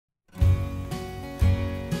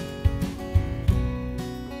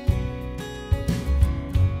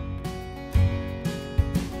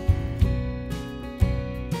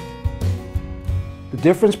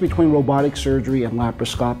difference between robotic surgery and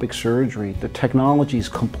laparoscopic surgery, the technology is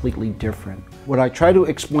completely different. What I try to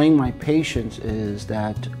explain my patients is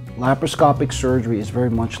that laparoscopic surgery is very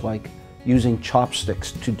much like using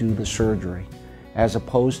chopsticks to do the surgery, as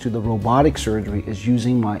opposed to the robotic surgery is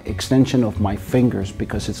using my extension of my fingers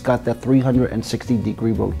because it's got that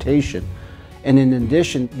 360-degree rotation. And in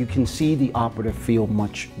addition, you can see the operative field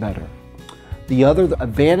much better. The other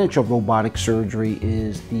advantage of robotic surgery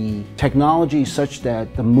is the technology is such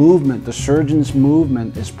that the movement, the surgeon's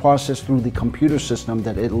movement, is processed through the computer system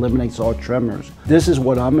that it eliminates all tremors. This is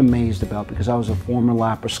what I'm amazed about because I was a former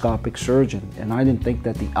laparoscopic surgeon and I didn't think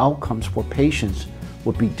that the outcomes for patients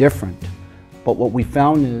would be different. But what we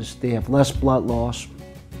found is they have less blood loss,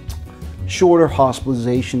 shorter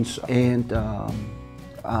hospitalizations, and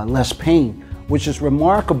less pain, which is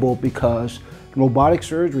remarkable because in robotic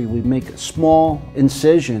surgery, we make a small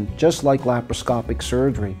incision, just like laparoscopic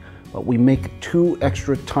surgery, but we make 2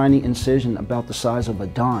 extra tiny incisions about the size of a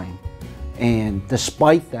dime. And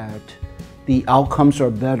despite that, the outcomes are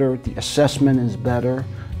better, the assessment is better,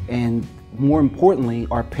 and more importantly,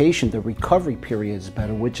 our patient, the recovery period is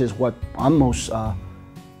better, which is what I'm most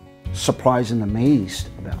surprised and amazed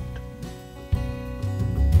about.